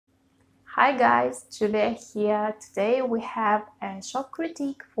Hi guys, Julia here. Today we have a shop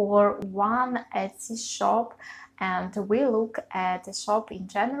critique for one Etsy shop, and we look at the shop in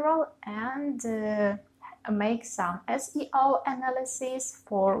general and make some SEO analysis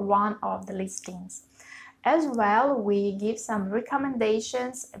for one of the listings. As well, we give some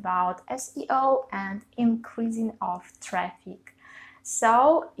recommendations about SEO and increasing of traffic.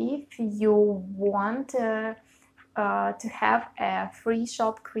 So if you want to have a free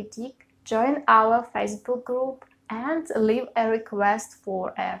shop critique, join our Facebook group and leave a request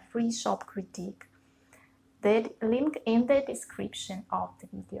for a free shop critique. The link in the description of the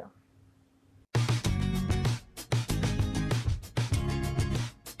video.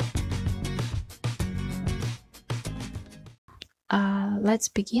 Let's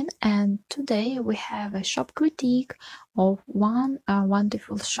begin, and today we have a shop critique of one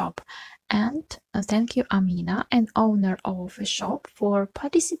wonderful shop. And thank you, Amina, an owner of a shop, for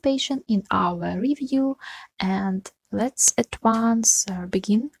participation in our review. And let's at once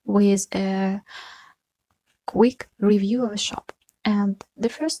begin with a quick review of a shop. And the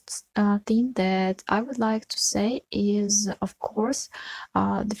first thing that I would like to say is, of course,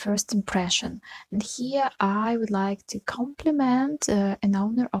 the first impression. And here I would like to compliment an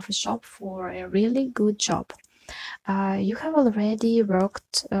owner of a shop for a really good job. You have already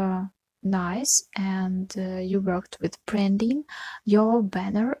worked nice, and you worked with branding. Your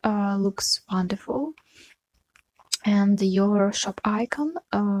banner looks wonderful, and your shop icon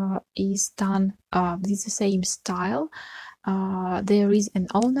is done with the same style. There is an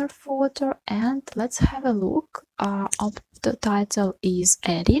owner photo, and let's have a look. The title is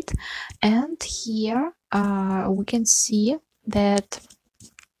edit, and here we can see that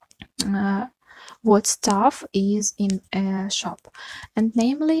what stuff is in a shop, and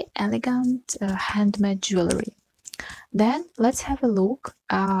namely elegant handmade jewelry. Then let's have a look.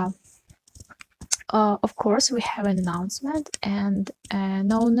 Of course, we have an announcement, and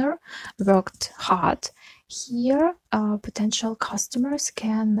an owner worked hard. Here, potential customers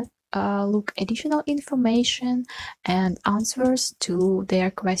can look additional information and answers to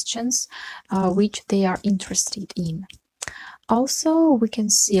their questions which they are interested in. Also, we can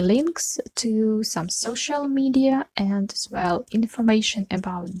see links to some social media and as well information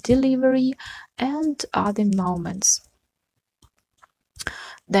about delivery and other moments.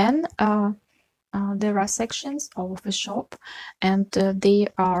 Then there are sections of the shop, and they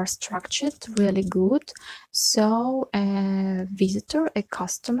are structured really good, so a visitor, a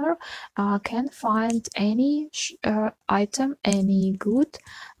customer, can find any item, any good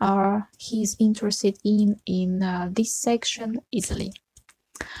he's interested in this section easily.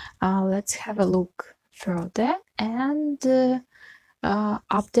 Let's have a look further, and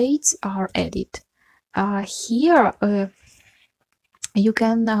updates are added. Here you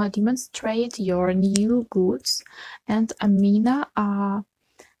can demonstrate your new goods, and Amina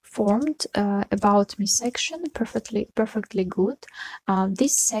formed about me section perfectly good.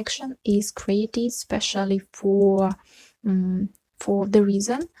 This section is created specially for the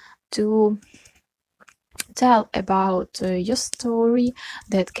reason to tell about your story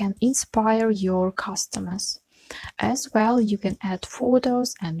that can inspire your customers. As well, you can add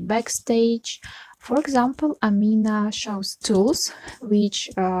photos and backstage. For example, Amina shows tools which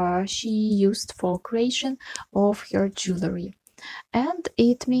she used for creation of her jewelry. And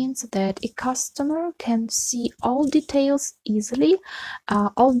it means that a customer can see all details easily,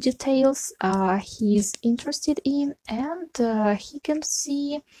 all details he's interested in, and he can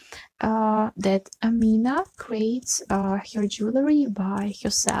see that Amina creates her jewelry by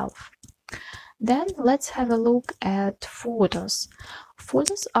herself. Then let's have a look at photos.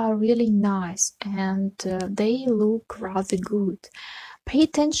 Photos are really nice, and they look rather good. Pay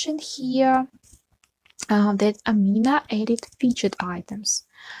attention here that Amina added featured items.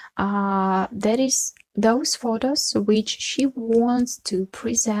 That is those photos which she wants to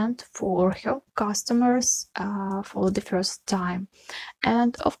present for her customers for the first time.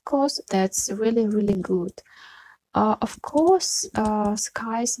 And of course, that's really good. Of course,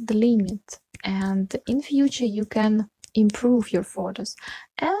 sky's the limit, and in future you can improve your photos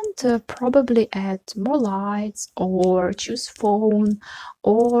and probably add more lights or choose phone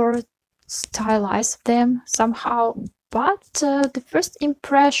or stylize them somehow, but the first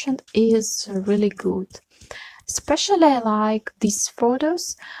impression is really good. Especially I like these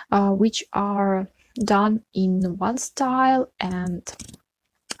photos which are done in one style and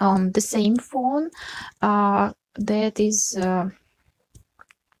on the same phone that is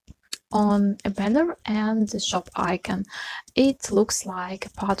on a banner and the shop icon. It looks like a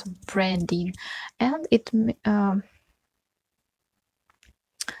part of branding, and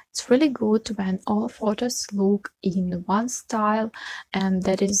It's really good when all photos look in one style, and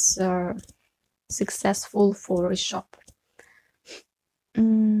that is successful for a shop.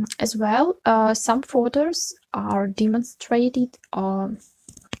 As well, some photos are demonstrated on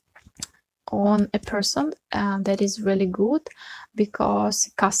a person, and that is really good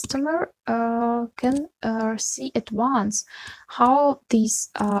because customer can see at once how these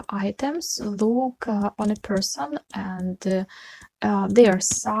items look on a person, and their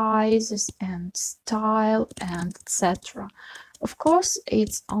sizes and style and etc. Of course,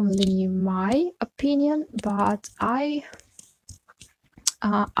 it's only my opinion, but I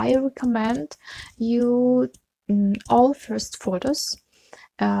recommend you all first photos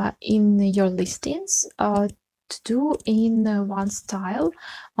in your listings to do in one style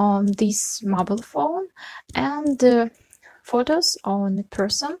on this mobile phone, and photos on a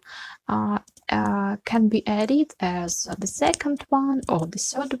person can be added as the second one or the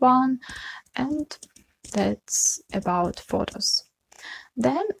third one, and that's about photos.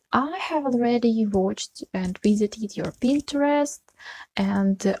 Then I have already watched and visited your Pinterest,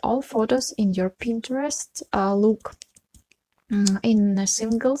 and all photos in your Pinterest look in a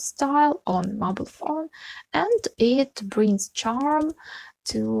single style on mobile phone, and it brings charm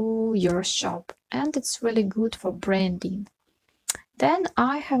to your shop, and it's really good for branding. Then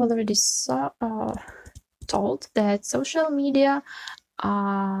I have already told that social media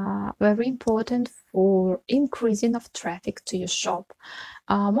are very important for increasing of traffic to your shop.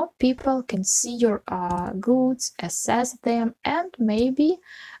 More people can see your goods, assess them, and maybe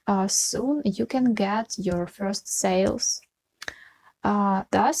soon you can get your first sales.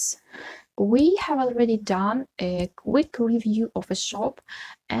 Thus, we have already done a quick review of a shop,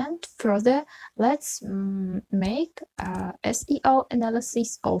 and further, let's make SEO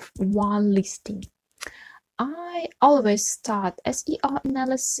analysis of one listing. I always start SEO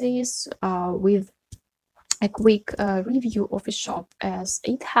analysis with a quick review of a shop, as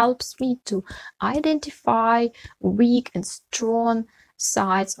it helps me to identify weak and strong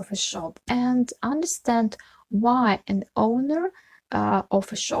sides of a shop and understand why an owner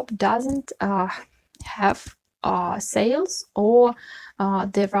of a shop doesn't have sales, or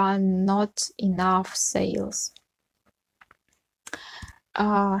there are not enough sales.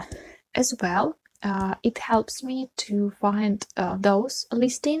 As well, it helps me to find those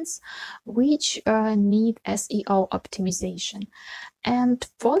listings which need SEO optimization. And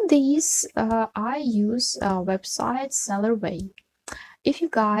for this, I use website SellerWay. If you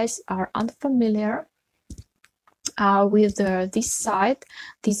guys are unfamiliar with this site,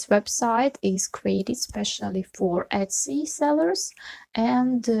 this website is created specially for Etsy sellers,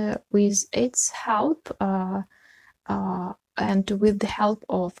 and with its help and with the help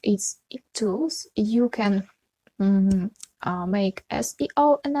of its tools, you can make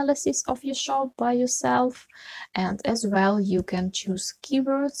SEO analysis of your shop by yourself, and as well you can choose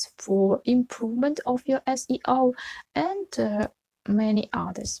keywords for improvement of your SEO, and many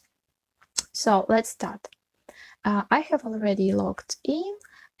others. So let's start. I have already logged in,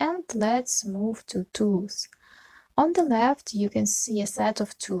 and let's move to tools. On the left you can see a set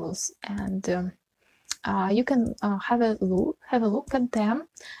of tools, and you can have a look at them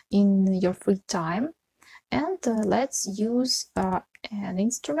in your free time. And let's use an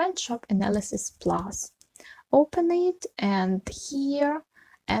instrument, Shop Analysis Plus. Open it, and here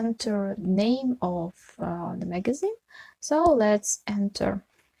enter name of the magazine. So let's enter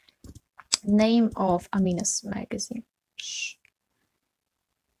name of Amina's magazine.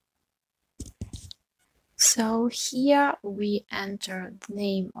 So here we enter the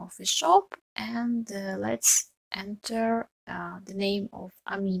name of the shop, and let's enter the name of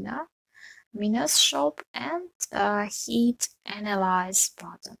Amina's shop, and hit Analyze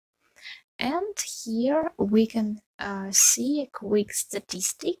button. And here we can see a quick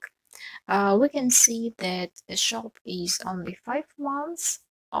statistic. We can see that the shop is only 5 months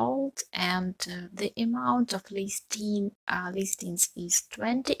old, and the amount of listings is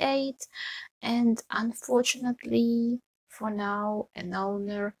 28, and unfortunately for now an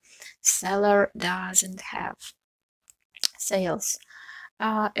seller doesn't have sales.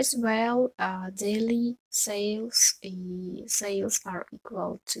 As well, daily sales are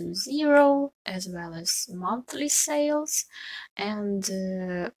equal to 0, as well as monthly sales, and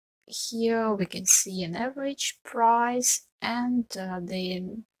here we can see an average price and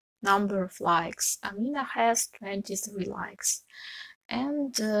the number of likes. Amina has 23 likes,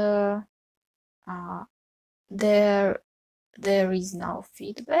 and there is no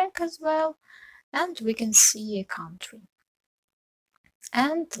feedback as well, and we can see a country.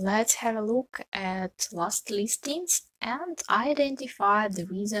 And let's have a look at last listings and identify the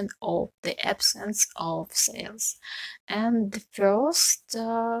reason of the absence of sales. And the first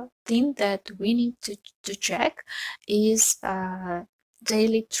thing that we need to check is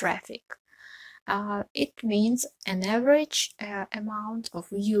daily traffic. It means an average amount of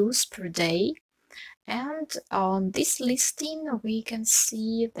views per day. And on this listing, we can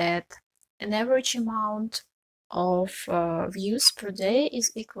see that an average amount of views per day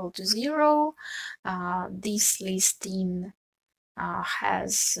is equal to 0. This listing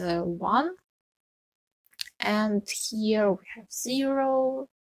has 1, and here we have 0.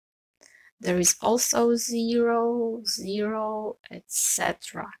 There is also 0, 0,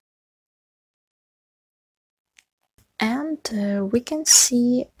 etc. And we can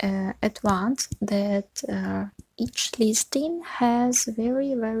see at once that each listing has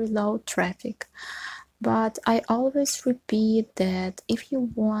very low traffic. But I always repeat that if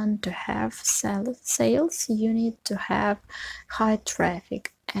you want to have sales, you need to have high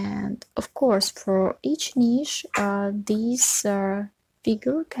traffic. And of course, for each niche, this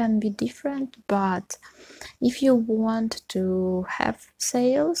figure can be different, but if you want to have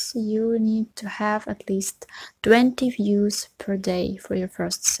sales, you need to have at least 20 views per day for your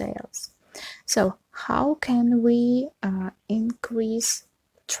first sales. So how can we increase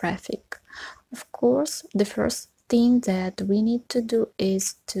traffic? Of course, the first thing that we need to do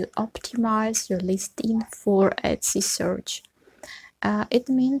is to optimize your listing for Etsy search. It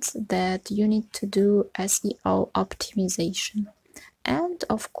means that you need to do SEO optimization. And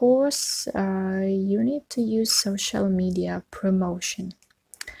of course, you need to use social media promotion.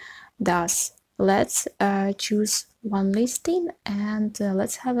 Thus, let's choose one listing and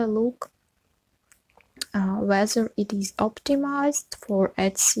let's have a look whether it is optimized for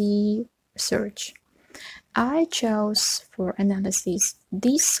Etsy search. I chose for analysis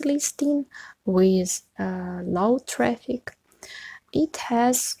this listing with low traffic. It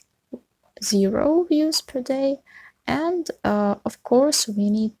has 0 views per day, and of course we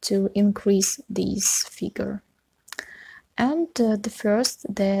need to increase this figure. And the first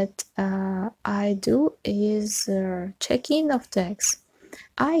that I do is checking of tags.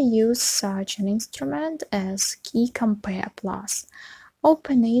 I use such an instrument as Key Compare Plus.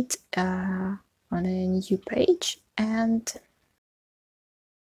 Open it on a new page, and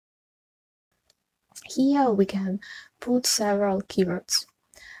here we can put several keywords.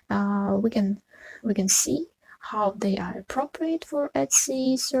 We can see how they are appropriate for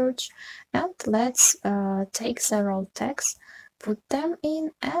Etsy search, and let's take several tags, put them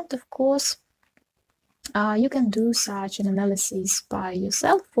in, and of course you can do such an analysis by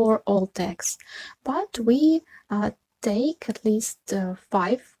yourself for all tags, but we take at least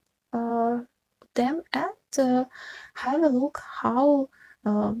 5 them and have a look how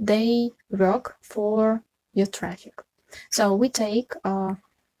they work for your traffic. So we take 5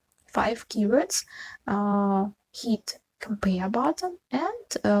 keywords, hit compare button,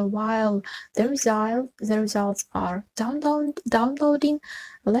 and while the results are downloading,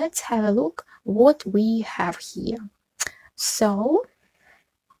 let's have a look what we have here. So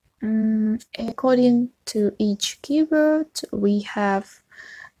according to each keyword, we have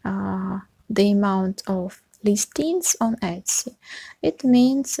the amount of listings on Etsy. It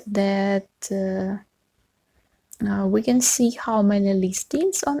means that we can see how many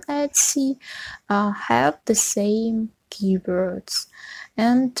listings on Etsy have the same keywords,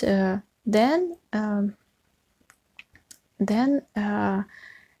 and then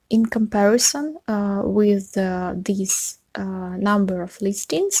in comparison with this number of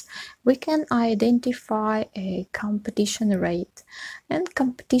listings, we can identify a competition rate, and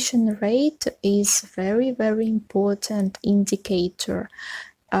competition rate is very important indicator.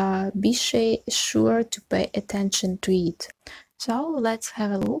 Be sure to pay attention to it. So let's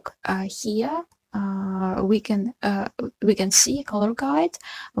have a look. Here we can see a color guide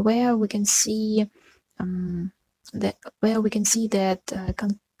where we can see that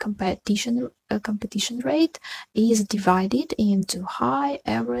competition rate is divided into high,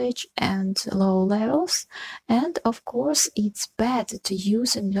 average, and low levels. And of course, it's better to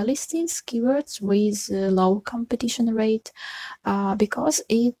use in your listings keywords with low competition rate because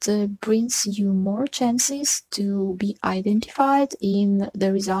it brings you more chances to be identified in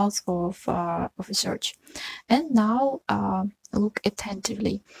the results of a search. And now look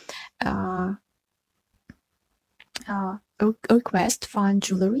attentively. Request fine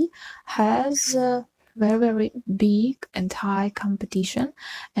jewelry has very big and high competition,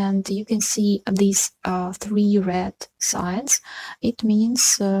 and you can see these 3 red signs. It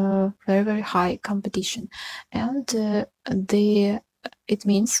means very high competition, and the it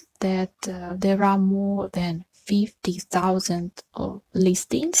means that there are more than 50,000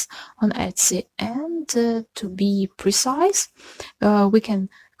 listings on Etsy, and to be precise, we can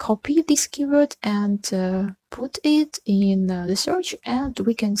copy this keyword and put it in the search, and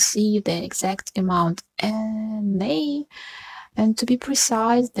we can see the exact amount. And to be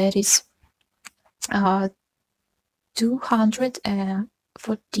precise, that is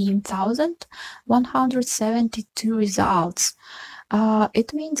 214,172 results.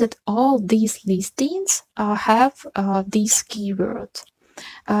 It means that all these listings have this keyword.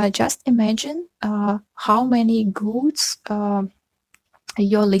 Just imagine how many goods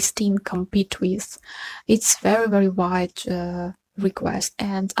your listing compete with. It's very wide request,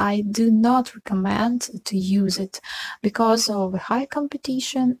 and I do not recommend to use it because of high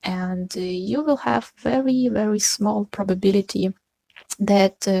competition, and you will have very small probability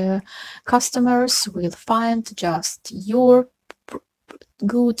that customers will find just your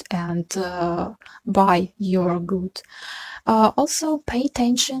good and buy your good. Also, pay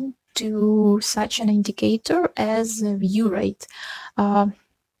attention to such an indicator as view rate.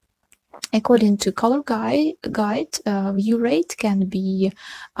 According to Color Guide, view rate can be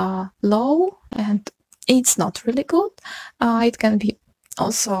low, and it's not really good. It can be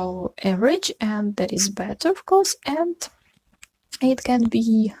also average, and that is better, of course, and it can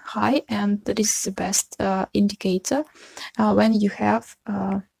be high, and that is the best indicator when you have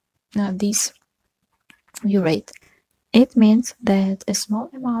this view rate. It means that a small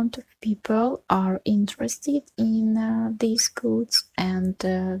amount of people are interested in these goods, and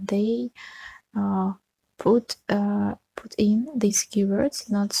they put in these keywords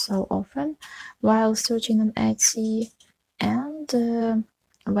not so often while searching on Etsy. And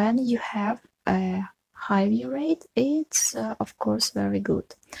when you have a high view rate, it's of course very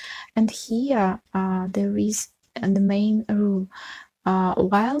good. And here there is the main rule.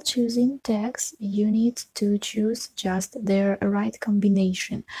 While choosing tags, you need to choose just their right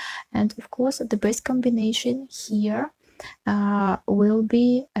combination. And of course, the best combination here will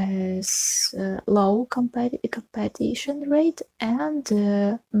be a low competition rate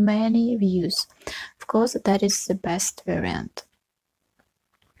and many views. Of course, that is the best variant.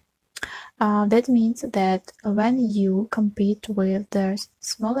 That means that when you compete with the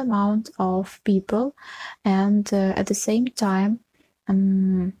small amount of people, and at the same time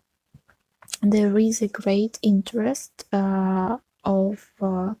there is a great interest of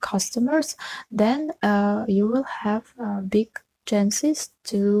customers, then you will have big chances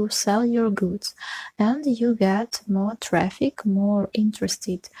to sell your goods, and you get more traffic, more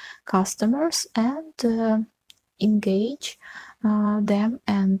interested customers, and engage them,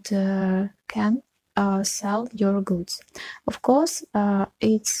 and can sell your goods. Of course,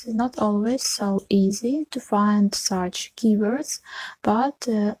 it's not always so easy to find such keywords, but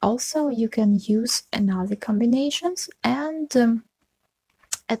also you can use another combinations, and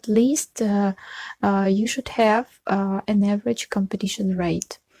at least you should have an average competition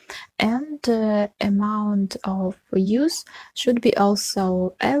rate, and amount of use should be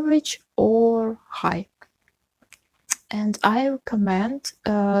also average or high. And I recommend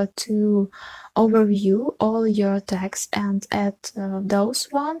to overview all your tags and add those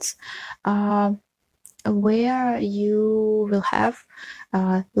ones where you will have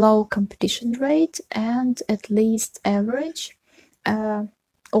low competition rate and at least average, and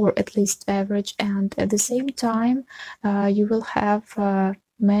at the same time you will have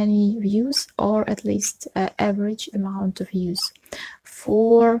many views, or at least average amount of views.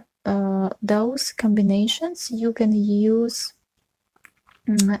 For those combinations, you can use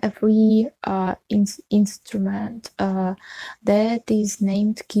a free instrument that is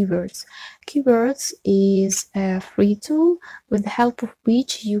named Keywords. Keywords is a free tool with the help of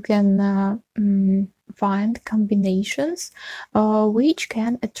which you can find combinations which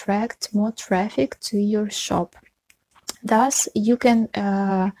can attract more traffic to your shop. Thus, you can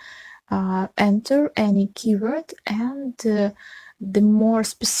enter any keyword, and the more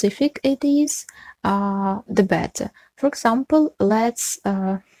specific it is, the better. For example, let's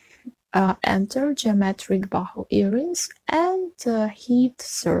enter geometric boho earrings and hit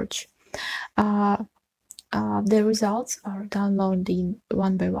search. The results are downloading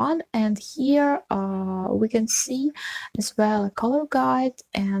one by one, and here we can see as well a color guide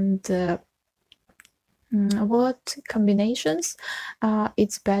and what combinations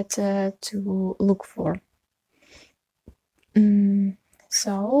it's better to look for.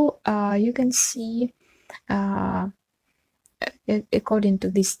 So you can see according to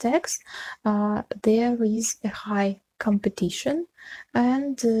this text there is a high competition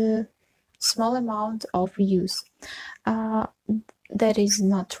and small amount of views. that is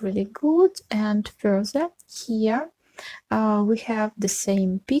not really good. And further here we have the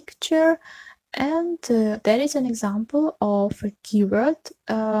same picture, and that is an example of a keyword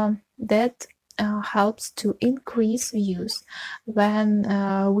that helps to increase views. When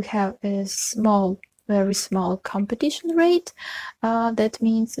we have a very small competition rate, that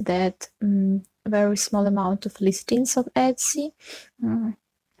means that very small amount of listings of Etsy,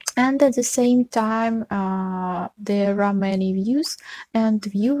 and at the same time there are many views and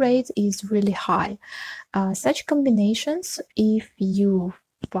view rate is really high. Such combinations, if you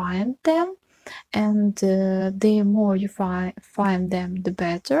find them, and the more you find them, the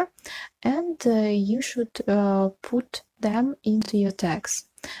better, and you should put them into your tags,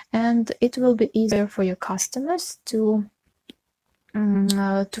 and it will be easier for your customers to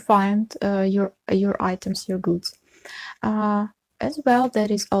find your items, your goods. As well,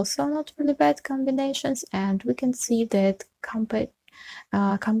 there is also not really bad combinations, and we can see that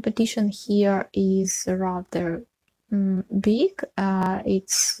competition here is rather big.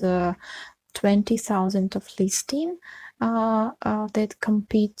 It's 20,000 of listing that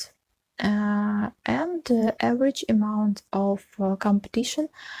compete, and average amount of competition,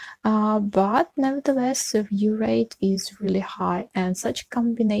 but nevertheless the view rate is really high, and such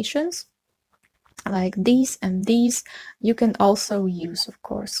combinations like these and these you can also use, of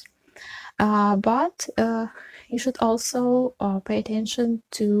course, but you should also pay attention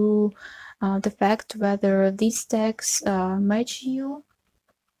to the fact whether these tags match you,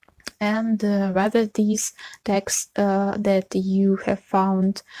 and whether these tags that you have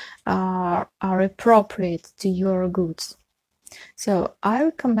found are appropriate to your goods. So I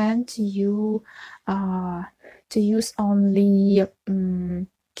recommend you to use only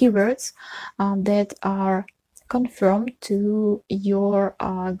keywords that are confirmed to your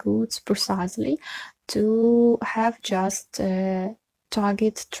goods precisely, to have just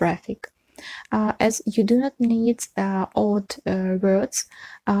target traffic. As you do not need odd words,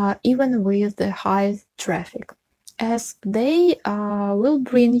 even with the high traffic, as they will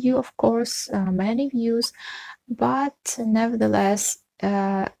bring you, of course, many views, but nevertheless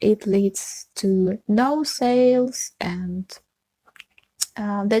it leads to no sales, and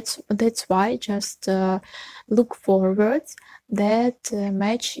that's why just look for words that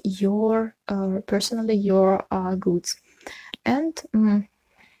match your personally your goods. And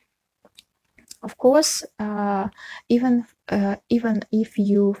of course, even if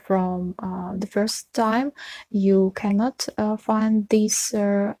you from the first time you cannot find these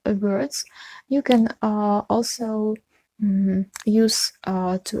words, you can also use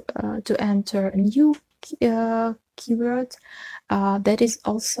to enter a new keyword that is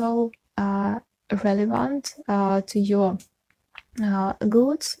also relevant to your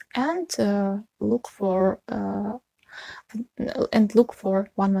goods, and look for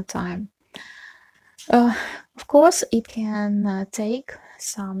one more time. Of course, it can take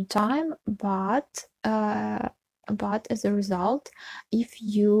some time, but as a result, if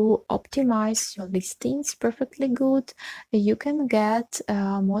you optimize your listings perfectly good, you can get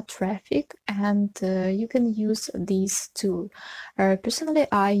more traffic, and you can use this tool. Personally,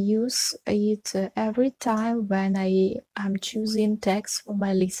 I use it every time when I am choosing tags for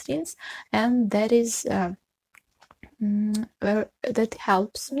my listings, and that is that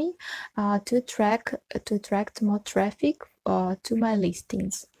helps me to attract more traffic to my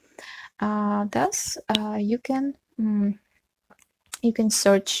listings. Thus, you can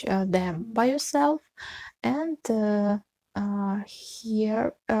search them by yourself, and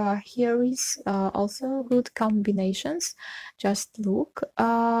here is also good combinations. Just look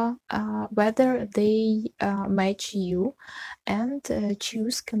whether they match you, and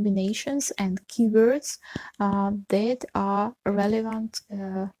choose combinations and keywords that are relevant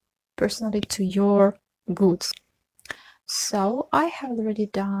personally to your goods. So I have already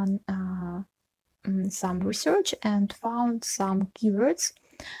done some research and found some keywords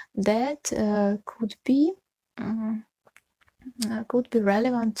that could be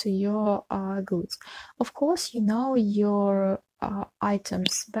relevant to your goods. Of course, you know your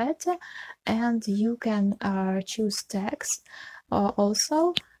items better, and you can choose tags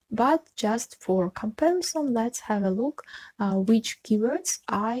also, but just for comparison, let's have a look which keywords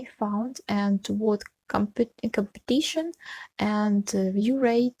I found and what competition and view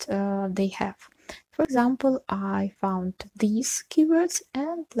rate they have. For example, I found these keywords,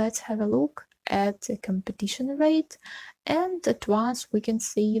 and let's have a look at the competition rate, and at once we can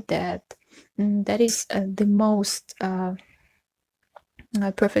see that that is the most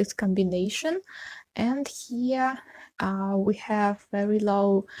perfect combination. And here we have very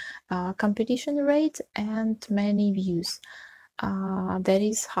low competition rate and many views. that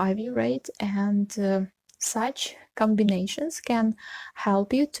is high view rate, and such combinations can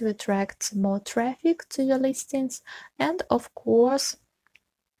help you to attract more traffic to your listings. And of course,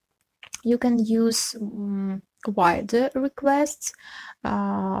 you can use wider requests.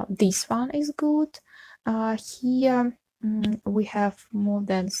 This one is good. Here we have more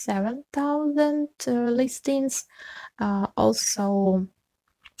than 7,000 listings. Also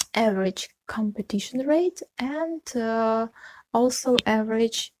average competition rate, and also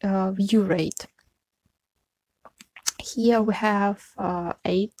average view rate. Here we have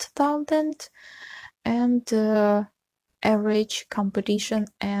 8,000 and average competition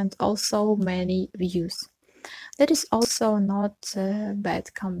and also many views. That is also not a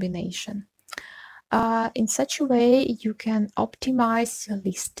bad combination. In such a way, you can optimize your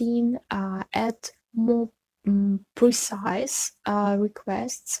listing, add more precise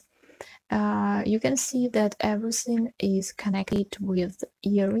requests. You can see that everything is connected with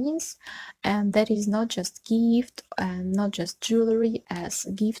earrings, and that is not just gift and not just jewelry, as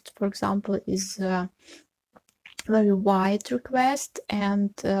gift, for example, is a very wide request,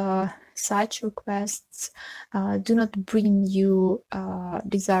 and such requests do not bring you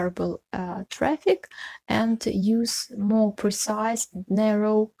desirable traffic, and use more precise,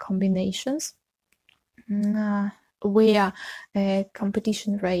 narrow combinations where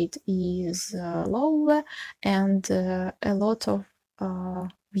competition rate is lower and a lot of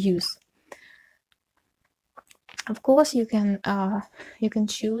views. Of course, you can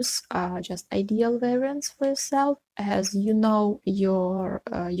choose just ideal variants for yourself, as you know your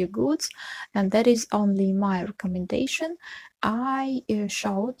goods, and that is only my recommendation. I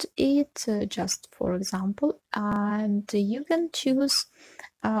showed it just for example, and you can choose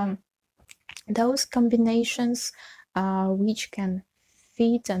those combinations which can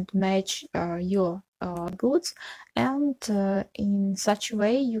fit and match your goods, and in such a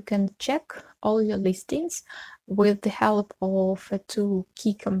way you can check all your listings with the help of a tool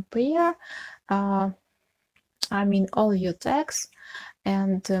Key Compare. I mean all your tags,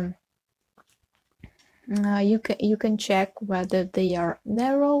 and you can check whether they are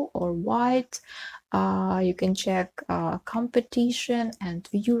narrow or wide. You can check competition and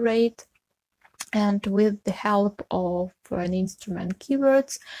view rate, and with the help of an instrument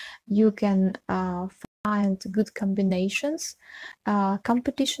keywords, you can find good combinations,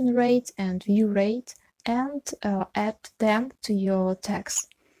 competition rate and view rate, and add them to your tags.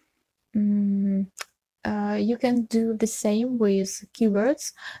 You can do the same with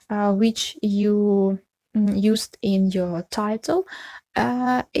keywords which you used in your title.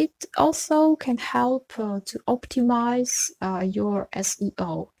 It also can help to optimize your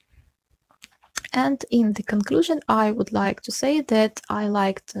SEO. And in the conclusion, I would like to say that I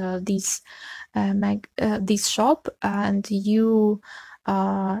liked this shop, and you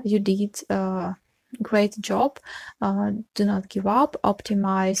did a great job. Do not give up.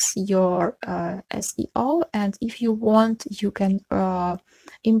 Optimize your SEO, and if you want, you can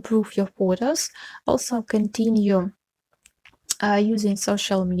improve your photos. Also, continue using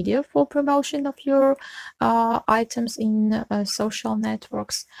social media for promotion of your items in social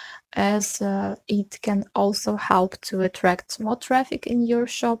networks, as it can also help to attract more traffic in your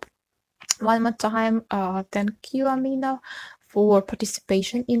shop. One more time, thank you, Amina, for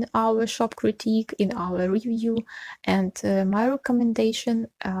participation in our shop critique, in our review, and my recommendation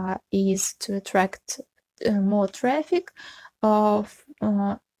is to attract more traffic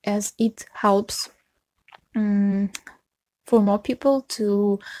as it helps for more people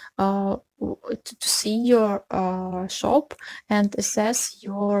to see your shop and assess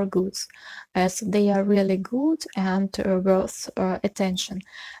your goods, as they are really good and worth attention.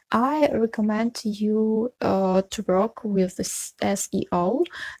 I recommend you to work with this SEO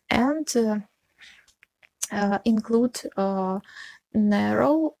and include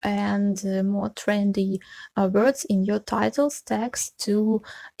narrow and more trendy words in your titles, tags, to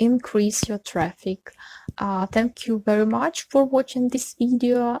increase your traffic. Thank you very much for watching this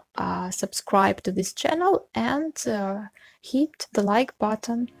video. Subscribe to this channel and hit the like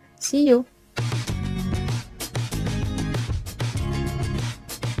button. See you!